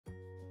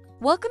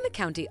Welcome to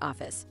County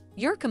Office,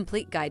 your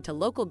complete guide to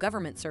local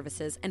government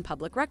services and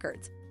public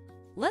records.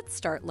 Let's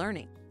start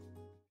learning.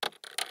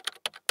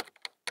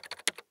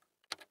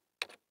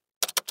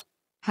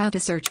 How to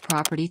search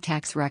property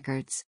tax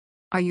records.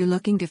 Are you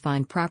looking to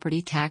find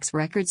property tax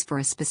records for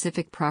a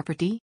specific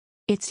property?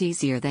 It's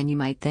easier than you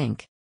might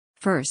think.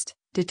 First,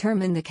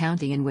 determine the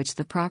county in which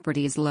the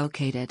property is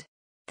located.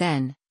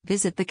 Then,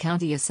 visit the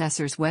county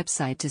assessor's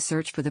website to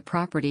search for the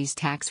property's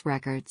tax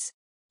records.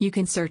 You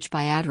can search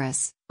by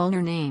address,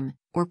 owner name,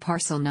 or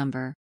parcel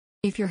number.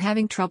 If you're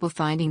having trouble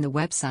finding the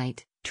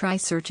website, try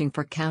searching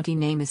for County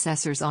Name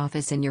Assessor's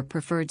Office in your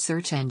preferred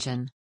search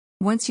engine.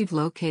 Once you've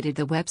located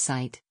the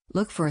website,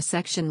 look for a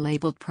section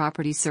labeled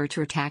Property Search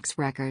or Tax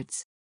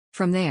Records.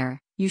 From there,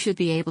 you should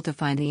be able to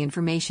find the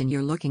information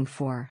you're looking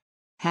for.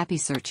 Happy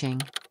searching!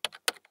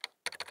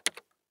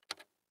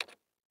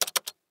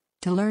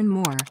 To learn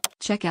more,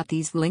 check out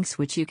these links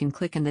which you can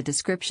click in the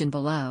description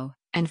below,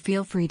 and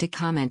feel free to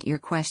comment your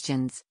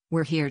questions.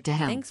 We're here to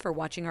help. Thanks for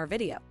watching our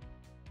video.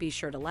 Be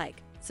sure to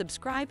like,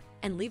 subscribe,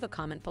 and leave a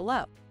comment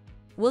below.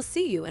 We'll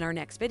see you in our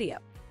next video.